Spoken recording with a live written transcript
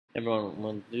Everyone, what I'm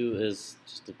going to do is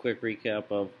just a quick recap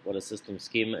of what a system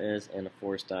schema is and a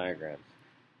force diagram.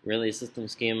 Really, a system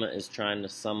schema is trying to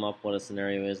sum up what a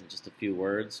scenario is in just a few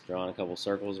words, drawing a couple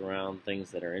circles around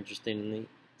things that are interesting in the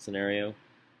scenario.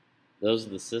 Those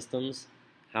are the systems.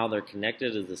 How they're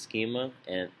connected is the schema,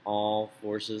 and all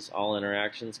forces, all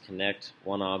interactions connect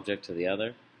one object to the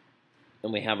other.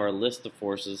 And we have our list of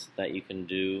forces that you can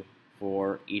do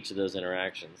for each of those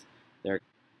interactions. There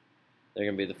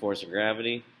can be the force of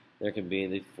gravity. There can be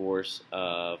the force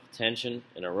of tension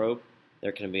in a rope.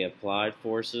 There can be applied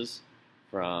forces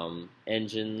from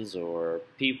engines or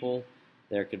people.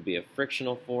 There could be a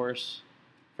frictional force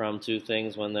from two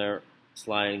things when they're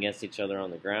sliding against each other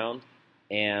on the ground.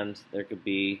 And there could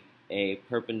be a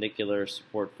perpendicular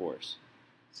support force.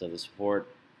 So the support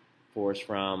force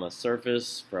from a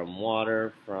surface, from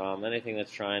water, from anything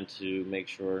that's trying to make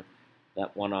sure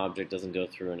that one object doesn't go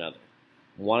through another.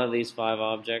 One of these 5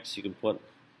 objects you can put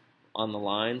on the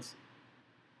lines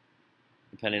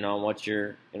depending on what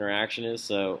your interaction is.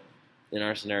 So in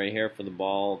our scenario here for the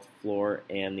ball, the floor,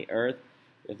 and the earth,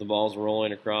 if the ball's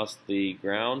rolling across the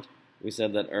ground, we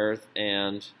said that earth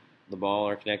and the ball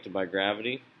are connected by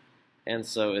gravity, and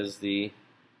so is the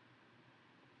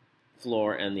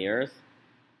floor and the earth.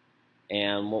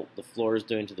 And what the floor is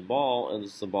doing to the ball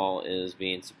is the ball is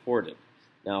being supported.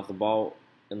 Now if the ball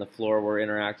and the floor were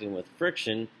interacting with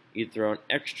friction, you'd throw an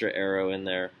extra arrow in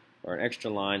there or an extra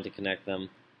line to connect them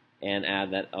and add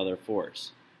that other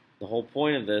force. The whole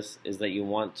point of this is that you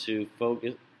want to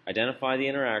identify the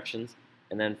interactions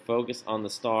and then focus on the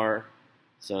star.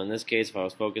 So in this case, if I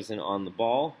was focusing on the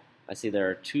ball, I see there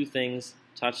are 2 things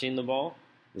touching the ball,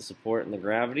 the support and the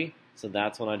gravity, so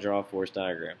that's when I draw a force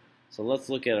diagram. So let's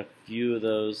look at a few of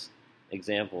those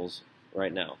examples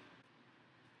right now.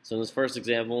 So in this first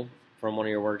example from one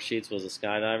of your worksheets was a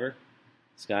skydiver.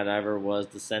 Skydiver was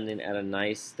descending at a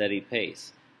nice steady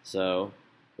pace. So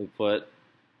we put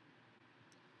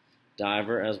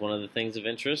diver as one of the things of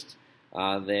interest.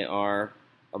 They are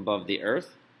above the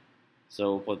earth,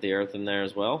 so we'll put the earth in there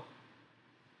as well.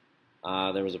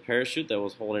 There was a parachute that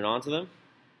was holding on to them.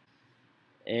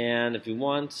 And if you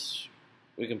want,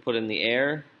 we can put in the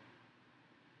air,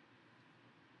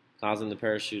 causing the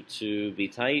parachute to be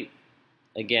tight.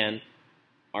 Again,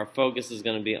 our focus is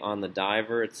going to be on the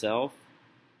diver itself.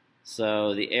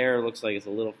 So the air looks like it's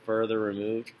a little further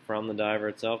removed from the diver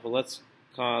itself, but let's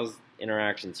cause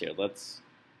interactions here. Let's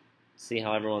see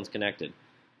how everyone's connected.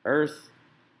 Earth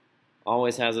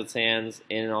always has its hands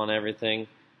in on everything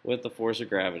with the force of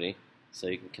gravity, so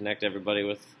you can connect everybody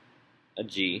with a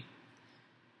G.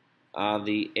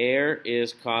 The air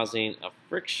is causing a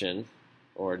friction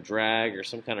or a drag or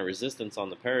some kind of resistance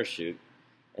on the parachute,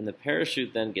 and the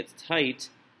parachute then gets tight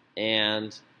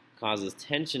and causes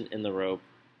tension in the rope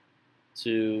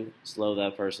to slow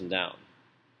that person down.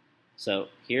 So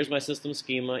here's my system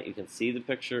schema. You can see the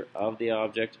picture of the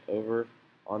object over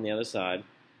on the other side.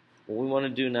 What we want to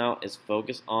do now is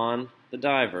focus on the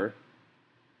diver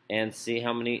and see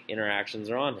how many interactions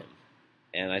are on him.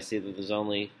 And I see that there's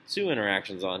only 2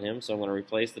 interactions on him, so I'm going to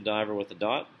replace the diver with a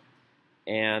dot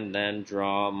and then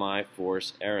draw my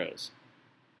force arrows.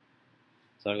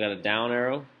 So I've got a down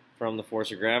arrow from the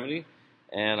force of gravity,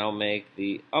 and I'll make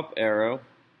the up arrow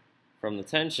from the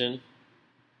tension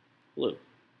blue.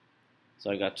 So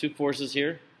I've got 2 forces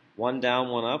here, one down,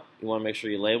 one up. You want to make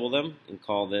sure you label them and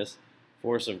call this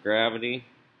force of gravity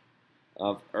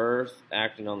of earth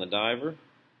acting on the diver,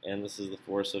 and this is the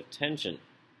force of tension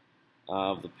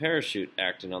of the parachute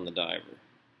acting on the diver.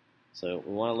 So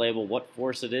we want to label what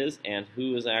force it is and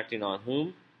who is acting on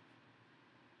whom.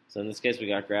 So in this case we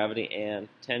got gravity and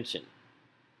tension.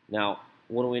 Now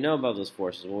what do we know about those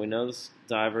forces? Well, we know this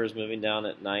diver is moving down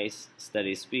at nice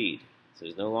steady speed. So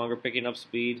he's no longer picking up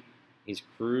speed. He's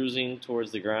cruising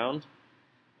towards the ground.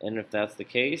 And if that's the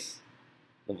case,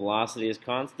 the velocity is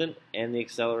constant and the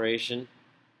acceleration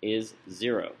is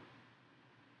 0.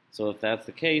 So if that's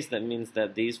the case, that means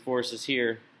that these forces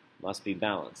here must be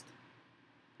balanced.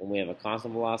 When we have a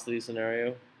constant velocity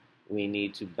scenario, we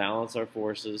need to balance our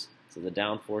forces so the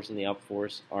down force and the up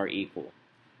force are equal.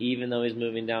 Even though he's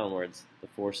moving downwards, the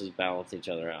forces balance each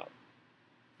other out.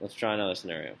 Let's try another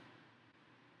scenario.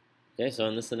 Okay, so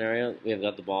in this scenario, we have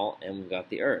got the ball and we've got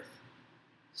the earth.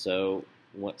 So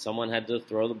someone had to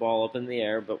throw the ball up in the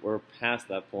air, but we're past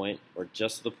that point. We're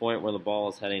just to the point where the ball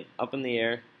is heading up in the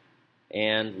air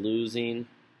and losing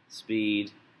speed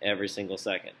every single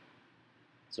second.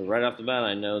 So right off the bat,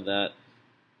 I know that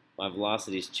my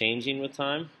velocity is changing with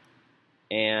time,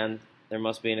 and there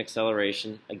must be an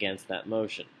acceleration against that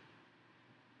motion.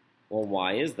 Well,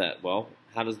 why is that? Well,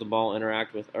 how does the ball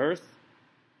interact with Earth?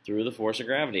 Through the force of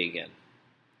gravity again.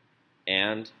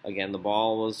 And again, the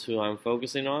ball was who I'm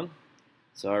focusing on.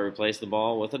 So I replace the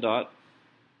ball with a dot.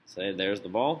 Say there's the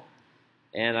ball.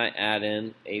 And I add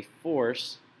in a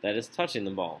force that is touching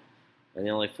the ball. And the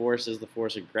only force is the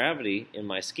force of gravity in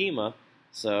my schema.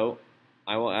 So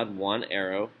I will add one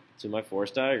arrow to my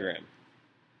force diagram.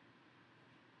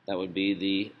 That would be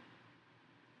the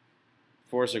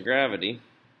force of gravity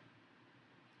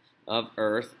of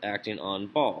Earth acting on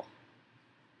ball.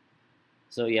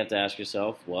 So you have to ask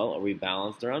yourself, well, are we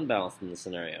balanced or unbalanced in this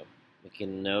scenario? We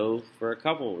can know for a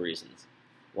couple of reasons.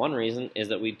 One reason is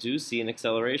that we do see an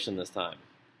acceleration this time.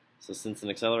 So since an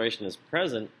acceleration is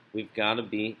present, we've got to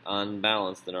be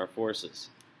unbalanced in our forces.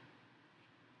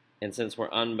 And since we're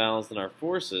unbalanced in our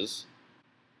forces,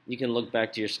 you can look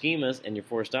back to your schemas and your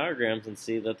force diagrams and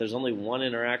see that there's only one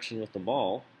interaction with the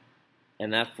ball,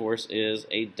 and that force is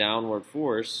a downward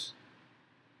force.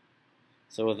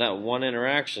 So with that one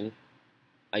interaction,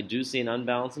 I do see an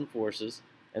unbalance in forces,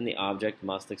 and the object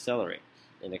must accelerate.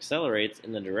 It accelerates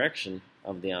in the direction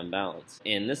of the unbalance.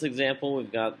 In this example,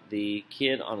 we've got the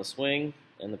kid on a swing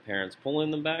and the parents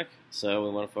pulling them back. So we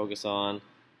want to focus on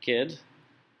kid.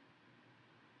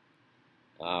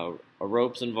 A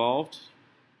rope's involved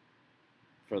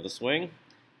for the swing.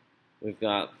 We've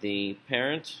got the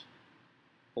parent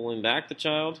pulling back the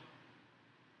child.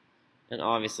 And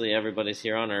obviously everybody's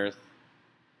here on Earth,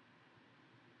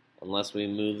 unless we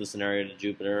move the scenario to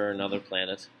Jupiter or another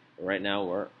planet. But right now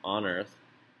we're on Earth.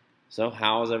 So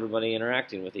how is everybody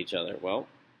interacting with each other? Well,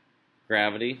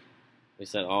 gravity, we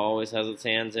said, always has its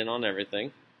hands in on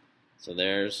everything. So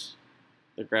there's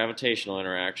the gravitational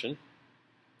interaction.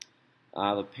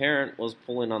 The parent was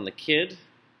pulling on the kid,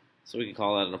 so we can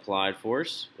call that an applied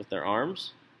force with their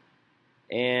arms.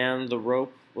 And the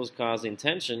rope was causing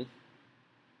tension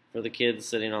for the kid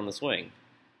sitting on the swing.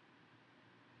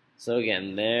 So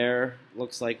again, there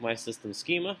looks like my system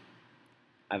schema.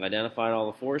 I've identified all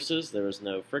the forces. There was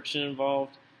no friction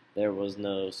involved. There was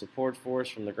no support force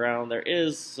from the ground. There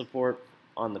is support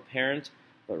on the parent,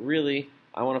 but really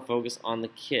I want to focus on the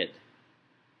kid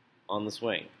on the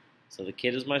swing. So the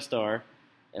kid is my star,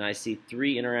 and I see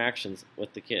three interactions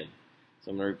with the kid.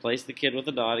 So I'm going to replace the kid with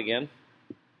a dot again,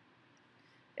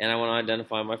 and I want to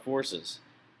identify my forces.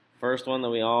 First one that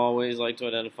we always like to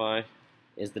identify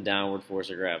is the downward force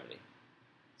of gravity.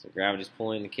 So gravity is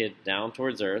pulling the kid down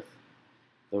towards Earth.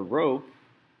 The rope,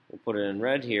 we'll put it in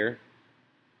red here,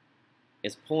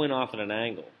 is pulling off at an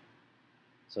angle.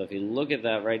 So if you look at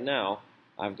that right now,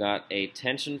 I've got a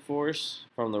tension force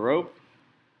from the rope.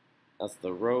 That's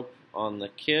the rope on the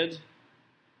kid.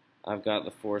 I've got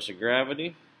the force of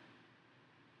gravity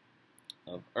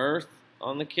of Earth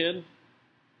on the kid.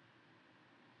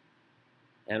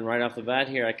 And right off the bat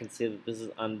here, I can see that this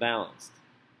is unbalanced.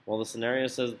 Well, the scenario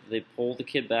says that they pull the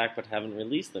kid back but haven't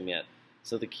released them yet.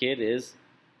 So the kid is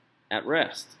at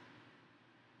rest.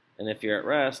 And if you're at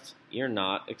rest, you're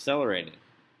not accelerating.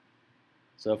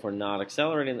 So if we're not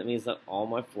accelerating, that means that all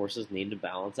my forces need to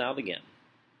balance out again.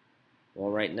 Well,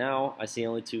 right now, I see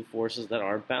only two forces that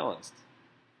are balanced.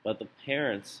 But the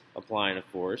parent's applying a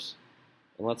force.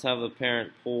 And let's have the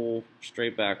parent pull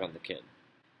straight back on the kid.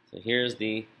 So here's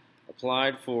the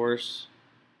applied force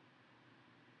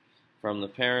from the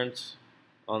parent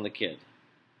on the kid.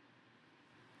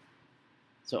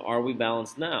 So are we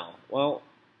balanced now? Well,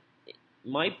 it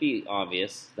might be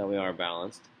obvious that we are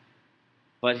balanced,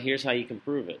 but here's how you can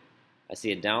prove it. I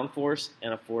see a down force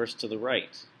and a force to the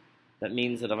right. That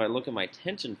means that if I look at my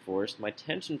tension force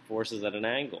is at an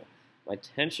angle. My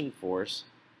tension force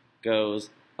goes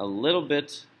a little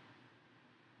bit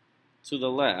to the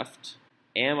left,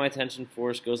 and my tension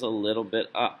force goes a little bit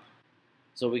up.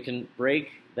 So we can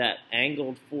break that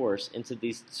angled force into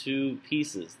these two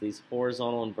pieces, these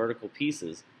horizontal and vertical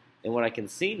pieces. And what I can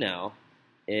see now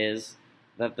is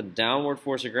that the downward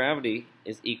force of gravity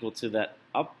is equal to that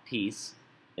up piece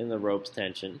in the rope's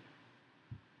tension.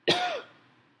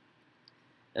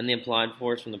 And the applied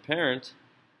force from the parent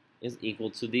is equal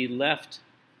to the left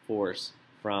force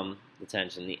from the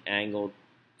tension, the angled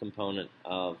component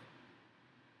of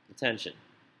the tension.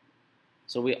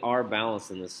 So we are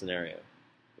balanced in this scenario.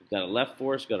 We've got a left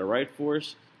force, we've got a right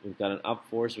force, we've got an up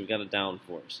force, we've got a down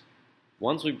force.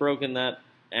 Once we've broken that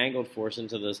angled force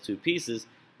into those two pieces,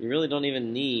 we really don't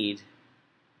even need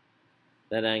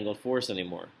that angled force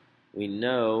anymore. We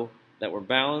know that we're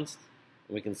balanced,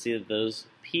 and we can see that those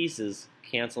pieces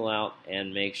cancel out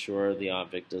and make sure the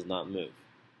object does not move.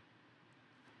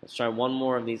 Let's try one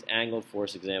more of these angled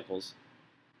force examples.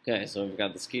 Okay, so we've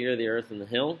got the skier, the earth, and the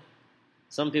hill.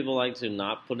 Some people like to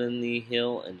not put in the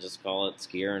hill and just call it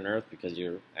skier and earth because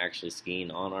you're actually skiing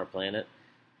on our planet.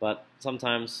 But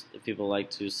sometimes if people like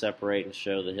to separate and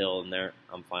show the hill in there,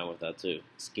 I'm fine with that too.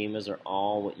 Schemas are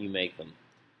all what you make them.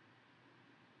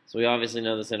 So we obviously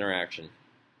know this interaction.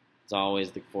 It's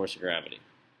always the force of gravity.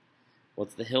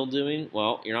 What's the hill doing?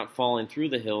 Well, you're not falling through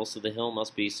the hill, so the hill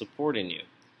must be supporting you.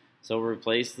 So we'll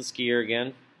replace the skier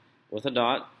again with a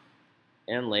dot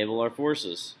and label our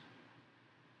forces.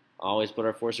 Always put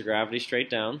our force of gravity straight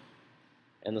down,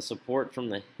 and the support from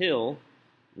the hill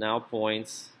now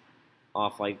points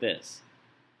off like this.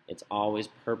 It's always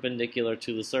perpendicular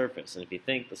to the surface, and if you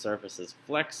think the surface is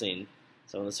flexing,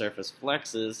 so when the surface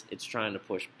flexes, it's trying to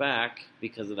push back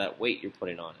because of that weight you're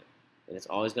putting on it. And it's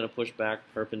always going to push back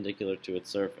perpendicular to its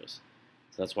surface.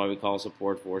 So that's why we call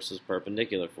support forces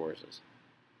perpendicular forces.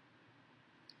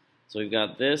 So we've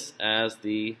got this as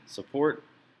the support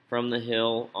from the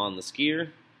hill on the skier,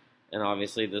 and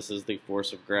obviously this is the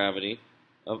force of gravity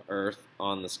of Earth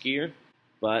on the skier.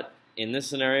 But in this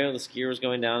scenario, the skier is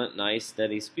going down at nice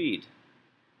steady speed.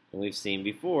 And we've seen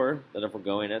before that if we're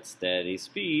going at steady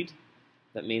speed,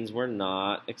 that means we're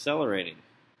not accelerating.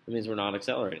 That means we're not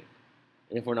accelerating.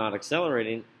 And if we're not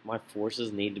accelerating, my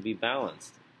forces need to be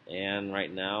balanced. And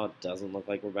right now, it doesn't look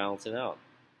like we're balancing out.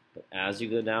 But as you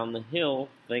go down the hill,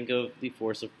 think of the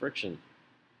force of friction.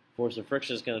 Force of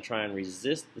friction is going to try and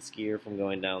resist the skier from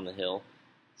going down the hill.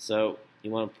 So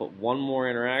you want to put one more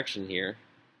interaction here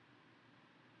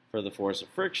for the force of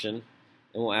friction,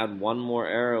 and we'll add one more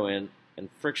arrow in, and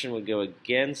friction would go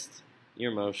against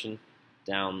your motion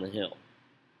down the hill.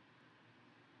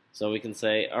 So we can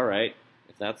say, all right,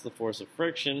 if that's the force of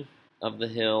friction of the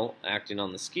hill acting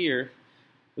on the skier,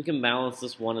 we can balance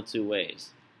this one of two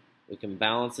ways. We can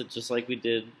balance it just like we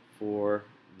did for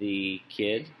the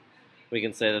kid. We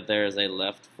can say that there is a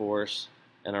left force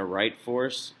and a right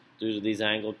force due to these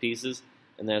angled pieces,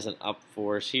 and there's an up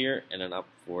force here and an up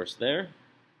force there,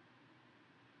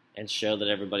 and show that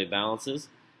everybody balances.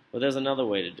 But there's another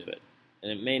way to do it,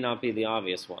 and it may not be the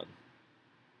obvious one.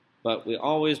 But we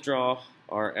always draw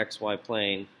our XY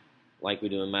plane like we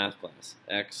do in math class.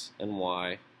 X and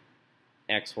Y,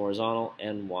 X horizontal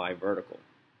and Y vertical.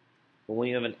 But when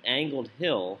you have an angled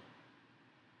hill,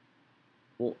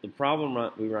 well, the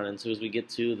problem we run into is we get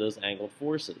to those angled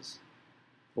forces.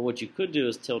 But what you could do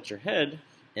is tilt your head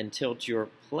and tilt your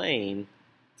plane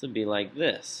to be like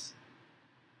this.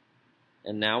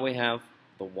 And now we have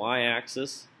the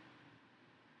y-axis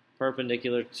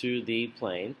perpendicular to the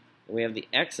plane, and we have the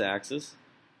x-axis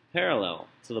parallel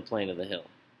to the plane of the hill.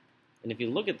 And if you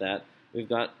look at that, we've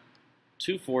got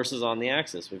two forces on the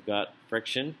axis. We've got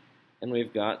friction and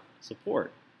we've got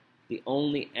support. The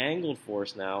only angled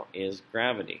force now is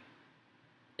gravity.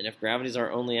 And if gravity is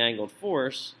our only angled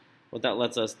force, what that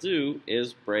lets us do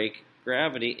is break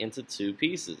gravity into two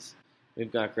pieces.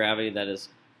 We've got gravity that is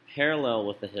parallel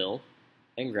with the hill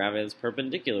and gravity that's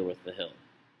perpendicular with the hill.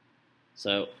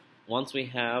 So once we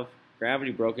have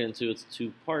gravity broken into its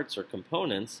two parts or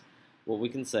components, what we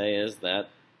can say is that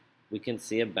we can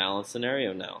see a balanced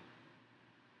scenario now.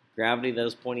 Gravity that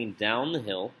is pointing down the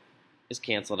hill is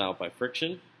canceled out by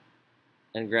friction,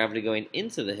 and gravity going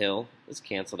into the hill is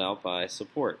canceled out by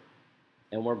support.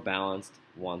 And we're balanced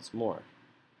once more.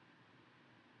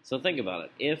 So think about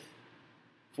it. If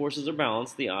forces are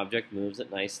balanced, the object moves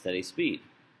at nice steady speed.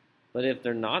 But if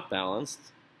they're not balanced,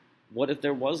 what if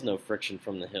there was no friction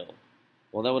from the hill?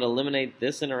 Well, that would eliminate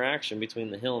this interaction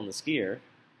between the hill and the skier,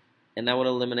 and that would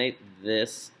eliminate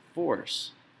this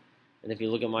force. And if you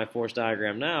look at my force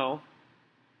diagram now,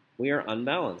 we are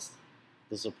unbalanced.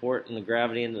 The support and the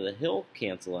gravity into the hill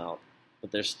cancel out,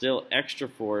 but there's still extra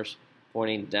force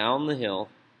pointing down the hill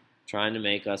trying to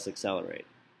make us accelerate.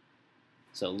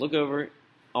 So look over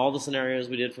all the scenarios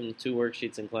we did from the 2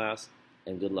 worksheets in class,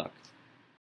 and good luck.